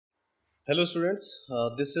Hello, students.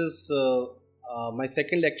 This is my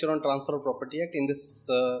second lecture on Transfer of Property Act. In this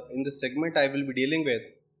segment, I will be dealing with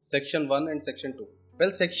Section 1 and Section 2.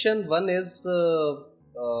 Well, Section 1 is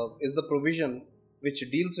the provision which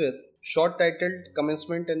deals with short titled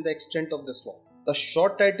commencement and the extent of this law. The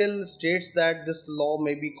short title states that this law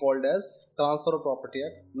may be called as Transfer of Property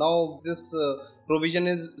Act. Now, this provision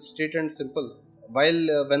is straight and simple. When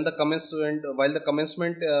the commencement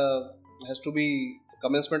has to be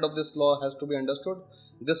commencement of this law has to be understood.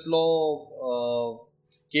 This law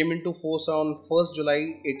came into force on 1st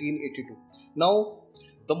July 1882. Now,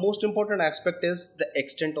 the most important aspect is the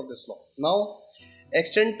extent of this law. Now,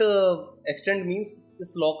 extent means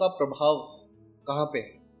इस law का प्रभाव कहाँ पे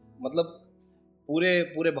है? मतलब पूरे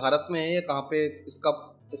पूरे भारत में है या कहाँ पे इसका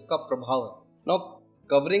इसका प्रभाव है. Now,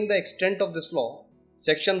 covering the extent of this law,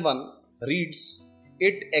 Section 1 reads,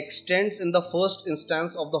 it extends in the first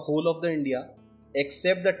instance of the whole of the India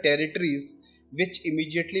except the territories which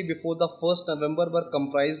immediately before the 1st November were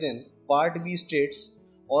comprised in Part B states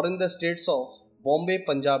or in the states of Bombay,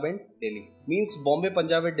 Punjab and Delhi. Means Bombay,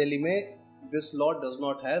 Punjab and Delhi mein this law does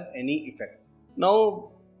not have any effect.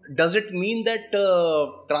 Now, does it mean that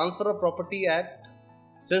Transfer of Property Act,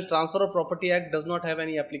 since Transfer of Property Act does not have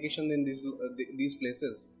any application in these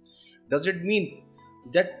places, does it mean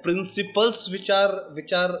that principles which are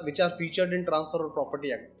featured in Transfer of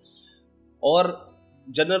Property Act or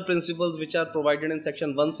general principles which are provided in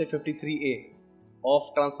section 1 say 53A of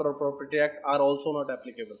Transfer of Property Act are also not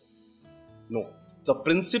applicable? No. The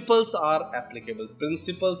principles are applicable.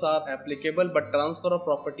 Principles are applicable, but Transfer of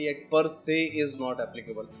Property Act per se is not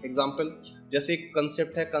applicable. Example, जैसे एक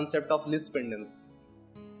concept है concept of lis pendens.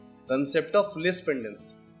 Concept of lis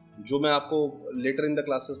pendens, जो मैं आपको later in the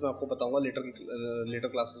classes में आपको बताऊंगा later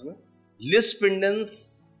classes में. Lis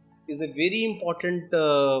pendens is a very important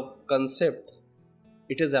concept.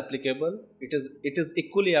 It is applicable. It is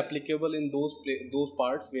equally applicable in those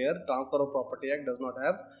parts where Transfer of Property Act does not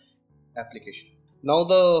have application. Now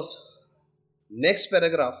the next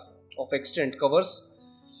paragraph of extent covers,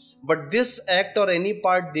 but this act or any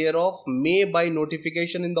part thereof may by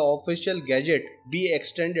notification in the official gazette be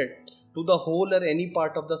extended to the whole or any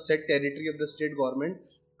part of the said territory of the state government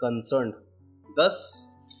concerned. Thus,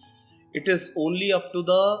 it is only up to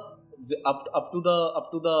the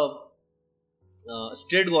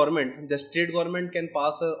state government. The state government can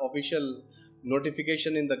pass an official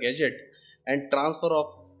notification in the gazette, and Transfer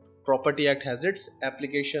of Property Act has its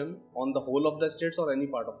application on the whole of the states or any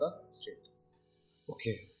part of the state.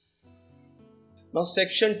 Okay. Now,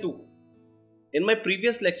 Section 2. In my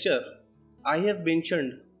previous lecture, I have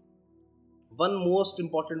mentioned one most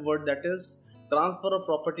important word, that is Transfer of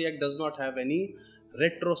Property Act does not have any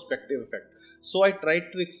retrospective effect. So I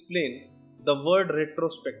tried to explain the word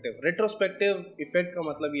retrospective. Retrospective effect का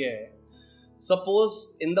मतलब ये है,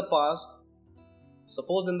 suppose in the past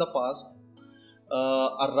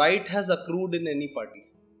a right has accrued in any party.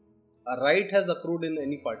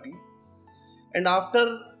 And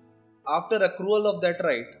after accrual of that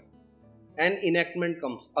right, an enactment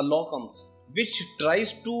comes, a law comes, which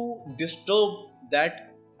tries to disturb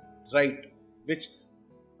that right.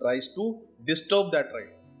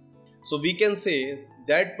 So we can say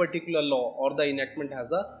that particular law or the enactment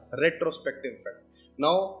has a retrospective effect.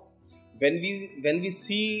 Now, when we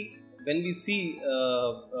see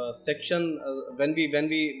section when we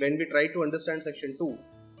try to understand section 2,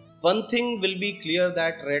 one thing will be clear,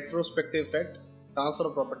 that retrospective effect Transfer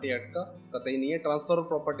of Property Act का कतई नहीं है. Transfer of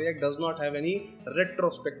Property Act does not have any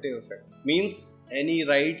retrospective effect. Means any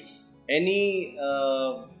rights, any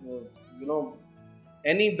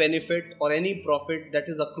any benefit or any profit that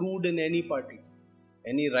is accrued in any party,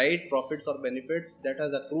 any right, profits or benefits that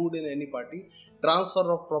has accrued in any party,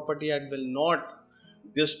 Transfer of Property Act will not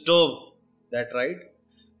disturb that right,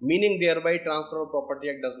 meaning thereby Transfer of Property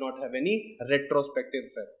Act does not have any retrospective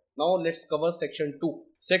effect. Now let's cover section 2.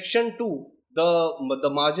 Section 2, the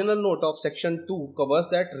marginal note of section 2 covers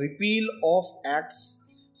that repeal of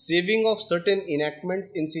acts, saving of certain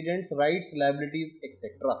enactments, incidents, rights, liabilities, etc.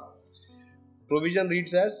 Provision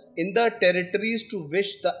reads as, in the territories to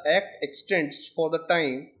which the act extends for the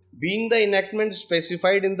time being, the enactment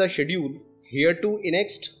specified in the schedule hereto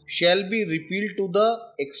annexed shall be repealed to the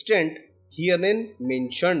extent herein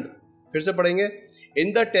mentioned. फिर से पढ़ेंगे.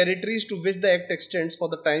 In the territories to which the act extends for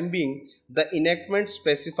the time being, the enactment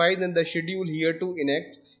specified in the schedule hereto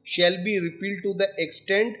annexed shall be repealed to the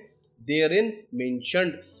extent therein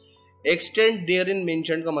mentioned. Extent therein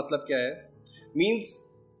mentioned का मतलब क्या है? Means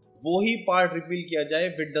वो ही part repeal किया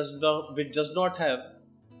जाए which does not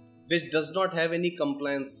have any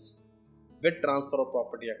compliance with Transfer of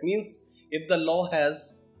Property Act. Means if the law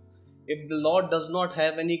has if the law does not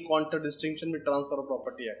have any contradistinction with Transfer of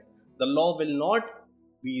Property Act, the law will not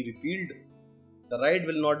be repealed. The right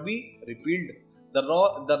will not be repealed.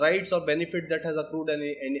 The rights or benefit that has accrued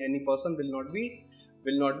any person will not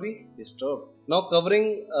be disturbed. Now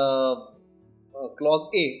covering clause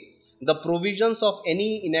A, the provisions of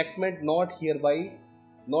any enactment not hereby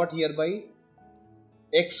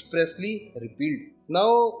expressly repealed.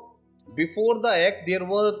 Now before the act there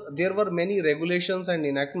were many regulations and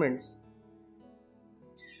enactments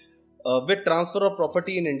with transfer of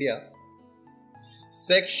property in India.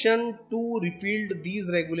 Section 2 repealed these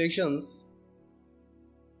regulations.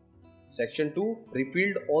 Section 2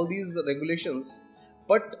 repealed all these regulations,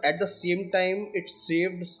 but at the same time it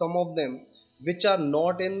saved some of them which are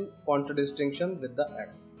not in contradistinction with the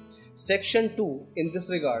act. Section 2 in this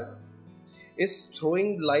regard is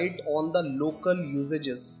throwing light on the local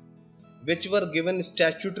usages which were given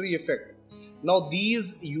statutory effect. Now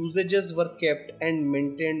these usages were kept and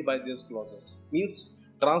maintained by these clauses. Means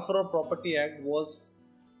Transfer of Property Act was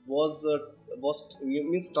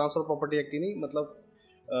means Transfer of Property Act ही नहीं मतलब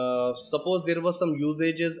suppose there were some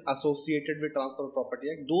usages associated with Transfer of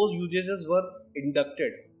Property Act, those usages were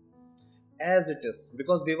inducted as it is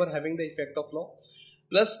because they were having the effect of law,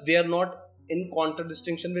 plus they are not in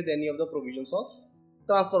contradistinction with any of the provisions of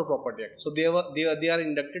Transfer of Property Act, so they are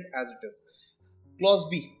inducted as it is. Clause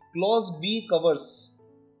B covers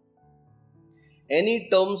any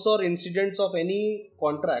terms or incidents of any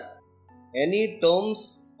contract,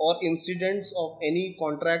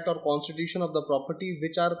 or constitution of the property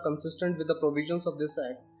which are consistent with the provisions of this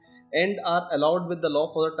act and are allowed with the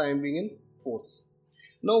law for the time being in force.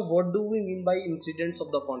 Now what do we mean by incidents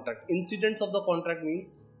of the contract? Incidents of the contract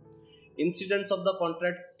means, incidents of the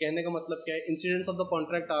contract कहने का मतलब क्या है? Incidents of the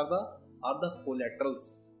contract are the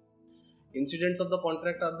collaterals. Incidents of the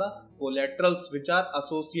contract are the collaterals which are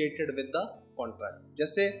associated with the contract.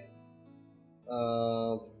 जैसे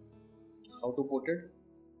how to put it?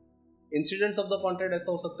 Incidents of the contract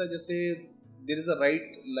ऐसा हो सकता है जैसे there is a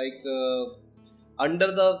right like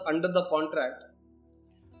under the contract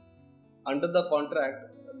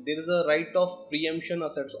there is a right of preemption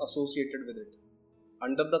associated with it.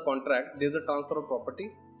 Under the contract there is a transfer of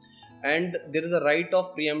property and there is a right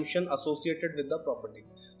of preemption associated with the property.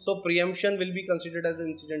 So preemption will be considered as an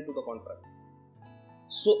incident to the contract.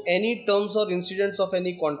 So any terms or incidents of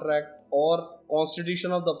any contract or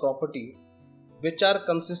constitution of the property which are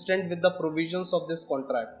consistent with the provisions of this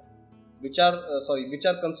contract, which are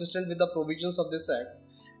consistent with the provisions of this act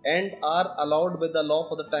and are allowed with the law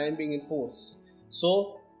for the time being in force.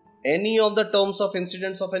 So any of the terms of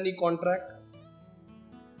incidents of any contract,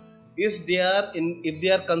 if they are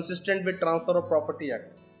consistent with Transfer of Property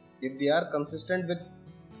Act,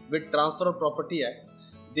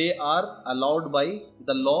 they are allowed by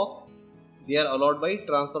the law, they are allowed by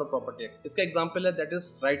Transfer of Property Act. इसका example है that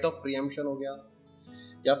is right of preemption हो गया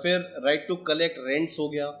या फिर right to collect rents हो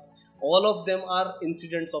गया. All of them are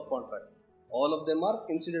incidents of contract. All of them are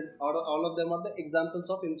the examples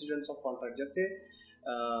of incidents of contract. जैसे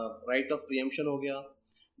right of preemption हो गया,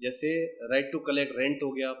 जैसे right to collect rent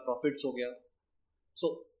हो गया, profits हो गया. So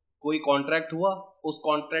कोई contract हुआ, उस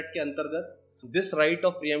contract के अंतर्गत this right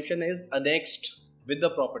of preemption is annexed with the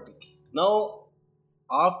property. Now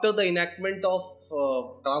after the enactment of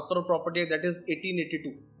Transfer of Property Act, that is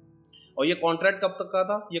 1882, और ये कॉन्ट्रैक्ट कब तक का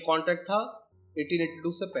था? ये कॉन्ट्रैक्ट था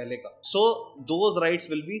 1882 से पहले का. So those rights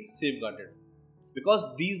will be safeguarded because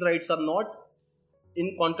these rights are not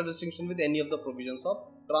in contradistinction with any of the provisions of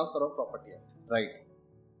Transfer of Property Act. Right.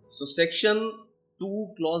 So section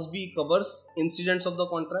 2 clause B covers incidents of the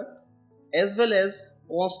contract as well as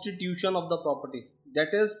constitution of the property,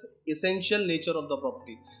 that is essential nature of the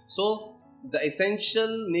property. So the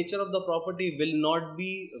essential nature of the property will not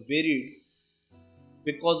be varied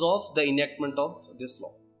because of the enactment of this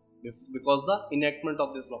law.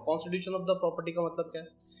 Constitution of the property का मतलब क्या है?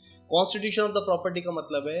 Constitution of the property का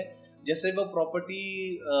मतलब है जैसे वो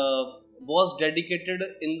property was dedicated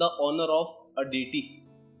in the honor of a deity.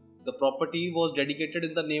 The property was dedicated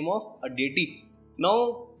in the name of a deity.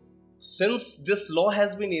 Now, since this law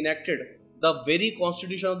has been enacted, the very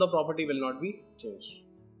constitution of the property will not be changed.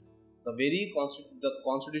 The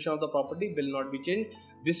constitution of the property will not be changed.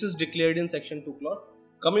 This is declared in section 2 clause.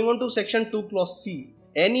 Coming on to section 2 clause C,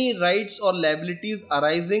 any rights or liabilities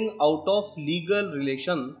arising out of legal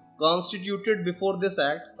relation constituted before this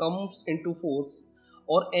act comes into force,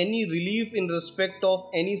 or any relief in respect of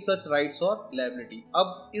any such rights or liability.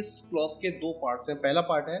 अब इस clause के दो parts हैं. पहला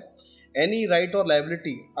part है any right or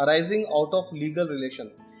liability arising out of legal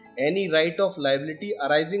relation. Any right of liability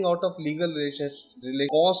arising out of legal relation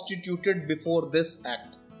constituted before this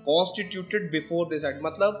act. constituted before this act,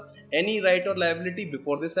 मतलब any right or liability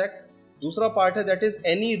before this act. दूसरा part है that is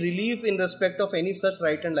any relief in respect of any such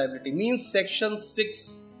right and liability, means section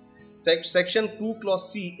 6 section 2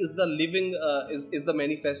 clause C is the living is the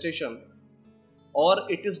manifestation, or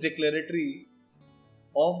it is declaratory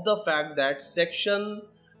of the fact that section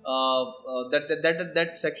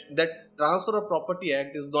that transfer of property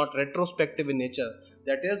act is not retrospective in nature.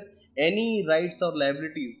 That is, any rights or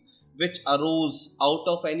liabilities which arose out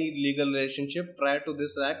of any legal relationship prior to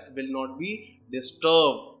this act will not be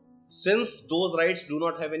disturbed, since those rights do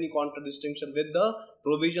not have any contradistinction with the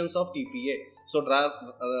provisions of TPA. So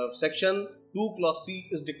section 2 clause C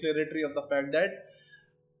is declaratory of the fact that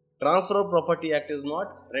transfer of property act is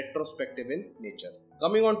not retrospective in nature.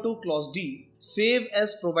 Coming on to clause D, save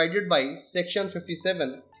as provided by section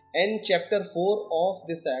 57 and chapter 4 of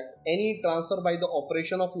this act, any transfer by the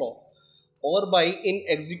operation of law or by in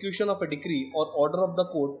execution of a decree or order of the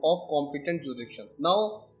court of competent jurisdiction.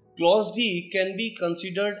 Now clause D can be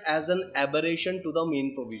considered as an aberration to the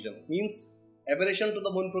main provision. Means aberration to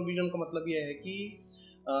the main provision का मतलब ये है कि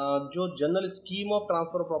जो general scheme of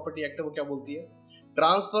transfer of property act है वो क्या बोलती है,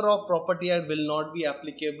 transfer of property act will not be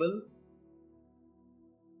applicable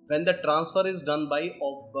when the transfer is done by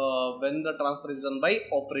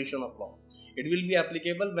operation of law. It will be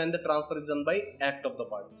applicable when the transfer is done by act of the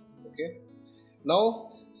parties. Okay. Now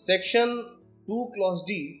section 2 clause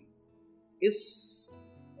D is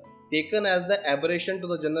taken as the aberration to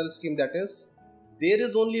the general scheme. That is, there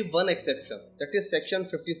is only one exception, that is section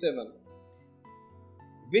 57,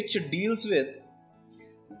 which deals with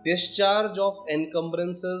discharge of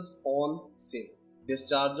encumbrances on sale.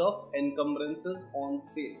 Discharge of encumbrances on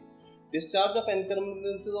sale. Discharge of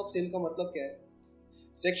encumbrances of sale का मतलब क्या है?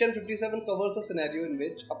 Section 57 covers a scenario in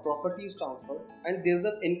which a property is transferred and there is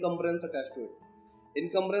an encumbrance attached to it.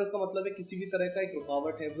 Encumbrance का मतलब है किसी भी तरह का एक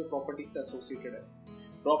रुकावट है जो प्रॉपर्टी से एसोसिएटेड है.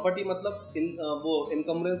 प्रॉपर्टी मतलब वो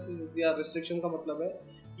encumbrance या restriction का मतलब है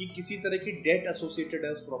कि किसी तरह की डेट एसोसिएटेड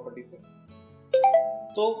है उस प्रॉपर्टी से.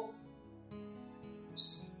 तो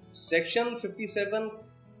सेक्शन 57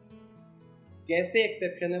 कैसे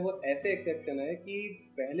एक्सेप्शन है? वो ऐसे एक्सेप्शन है कि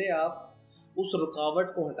पहले आप उस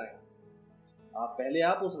रुकावट को हटाएं,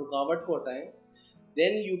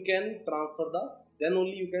 then you can transfer then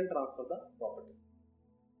only you can transfer the property.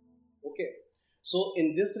 Okay, so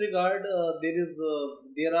in this regard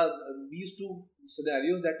there are these two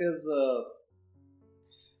scenarios, that is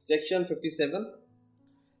section 57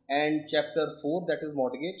 and chapter 4, that is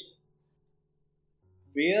mortgage,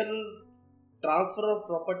 where transfer of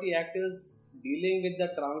property act is dealing with the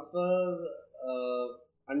transfer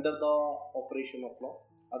under the operation of law.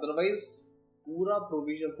 Otherwise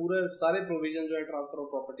पूरे सारे provision जो है transfer of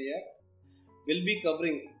property act will be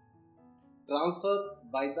covering transfer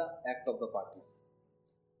by the act of the parties.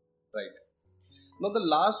 Right. Now the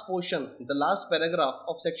last portion, the last paragraph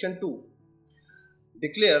of section 2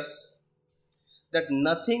 declares that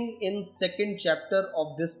nothing in second chapter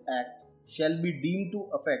of this act shall be deemed to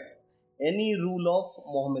affect any rule of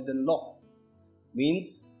Mohammedan law.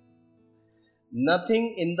 Means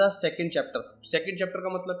nothing in the second chapter. Second chapter का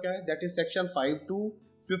मतलब क्या है? That is section 5 to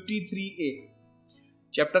 53A.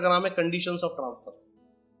 Chapter का नाम है conditions of transfer.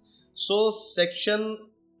 So section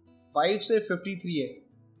 5 से 53A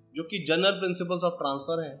जो कि general principles of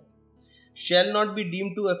transfer है, shall not be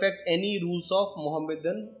deemed to affect any rules of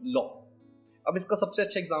Mohammedan law. अब इसका सबसे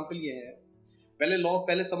अच्छा एग्जाम्पल ये है,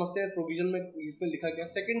 पहले समझते हैं प्रोविजन में इसमें लिखा गया.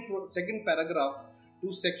 Second paragraph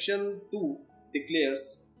to section 2 declares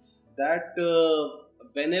that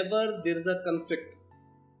whenever there is a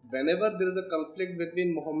conflict between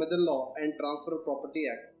Mohammedan law and transfer of property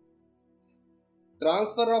act,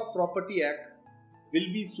 transfer of property act will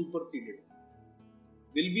be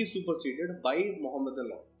superseded by Mohammedan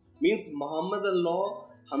law. Means Mohammedan law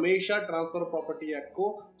हमेशा transfer of property act को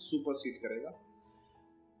supersede करेगा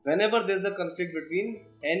whenever there is a conflict between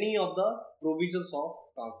any of the provisions of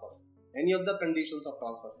transfer, any of the conditions of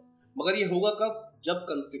transfer. मगर ये होगा कब? जब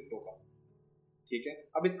conflict होगा. ठीक है.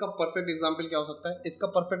 अब इसका परफेक्ट एग्जांपल क्या हो सकता है? इसका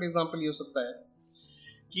परफेक्ट एग्जांपल ये हो सकता है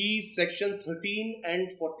कि section 13 and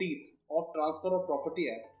 14 of transfer of property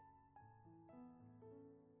act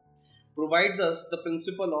provides us the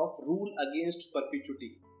principle of rule against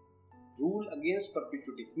perpetuity. Rule against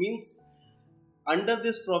perpetuity means under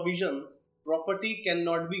this provision property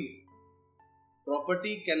cannot be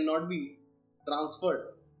transferred.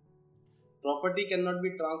 Property cannot be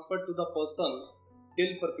transferred to the person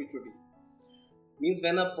till perpetuity. Means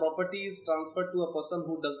when a property is transferred to a person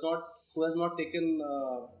who has not taken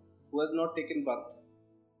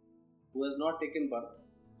birth.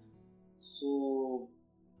 So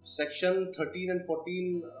Section 13 and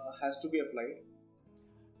 14 has to be applied.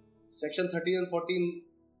 Section 13 and 14,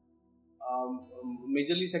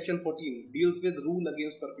 majorly Section 14 deals with rule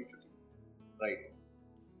against perpetuity. Right.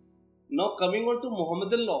 Now coming on to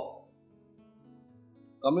Mohammedan law.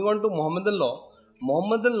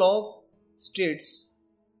 Mohammedan law states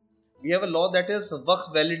we have a law that is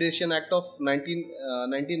Waqf Validation Act of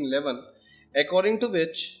 1911, according to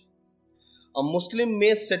which a Muslim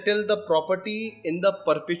may settle the property in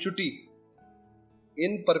perpetuity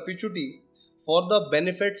for the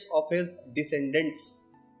benefits of his descendants.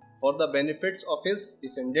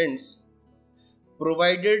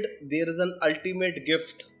 Provided there is an ultimate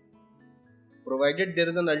gift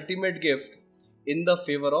in the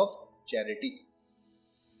favor of charity.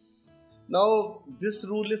 Now, this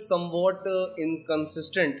rule is somewhat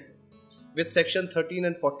inconsistent with Section 13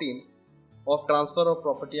 and 14 of Transfer of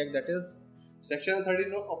Property Act. That is, Section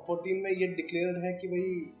 13 of 14 में ये declared है कि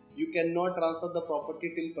भाई you cannot transfer the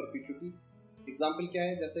property till perpetuity. Example क्या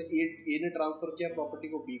है? जैसे A ने transfer किया property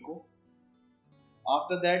को B को,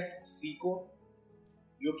 after that C को,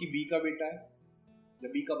 जो कि B का बेटा है या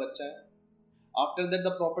B का बच्चा है, after that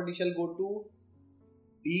the property shall go to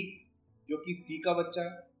D, जो कि C का बच्चा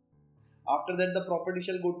है, after that the property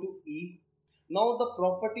shall go to E. Now the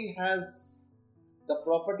property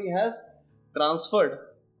has transferred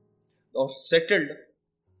or settled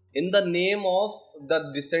in the name of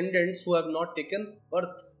the descendants who have not taken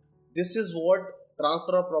birth. This is what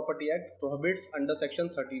Transfer of Property Act prohibits under Section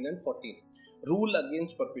 13 and 14, rule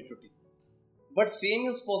against perpetuity. But same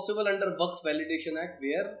is possible under Waqf Validation Act,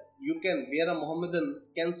 where a Mohammedan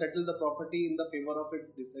can settle the property in the favor of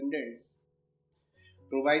its descendants,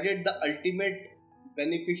 provided the ultimate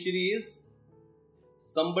beneficiary is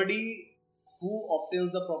somebody who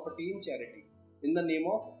obtains the property in charity, in the name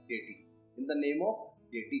of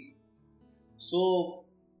deity. So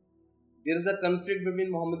there is a conflict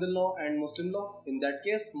between Mohammedan law and Muslim law. In that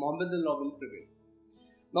case, Mohammedan law will prevail.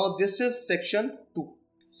 Now this is Section 2.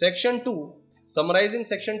 Section 2, summarizing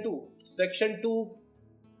Section 2. Section 2,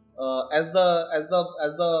 as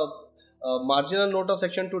the marginal note of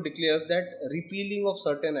Section 2 declares that repealing of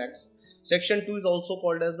certain acts. Section 2 is also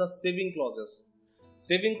called as the saving clauses.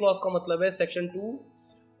 Saving clause का मतलब है Section 2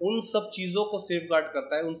 उन सब चीज़ों को safeguard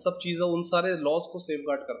करता है, उन सारे लॉज को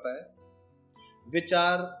सेफगार्ड करता है which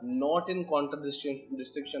are not in contradiction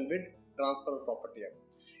with Transfer of Property Act.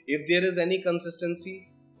 If there is any consistency,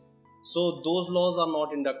 so those laws are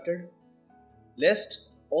not inducted, lest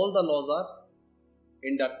all the laws are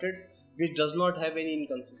inducted which does not have any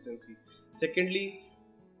inconsistency. Secondly,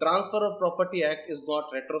 Transfer of Property Act is not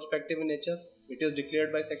retrospective in nature. It is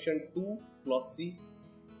declared by Section 2 Clause C.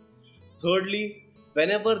 Thirdly,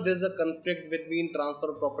 whenever there is a conflict between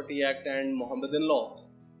Transfer of Property Act and Mohammedan law,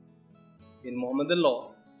 in Mohammedan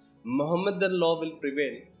law will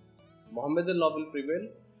prevail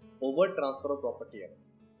over Transfer of Property Act.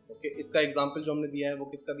 Okay, इसका example जो हमने दिया है वो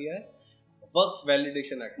किसका दिया है? Waqf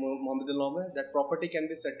Validation Act, Mohammedan law में, that property can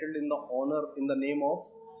be settled in the name of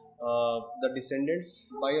the descendants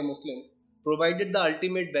by a Muslim, provided the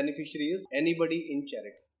ultimate beneficiary is anybody in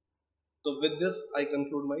charity. So with this, I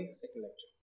conclude my second lecture.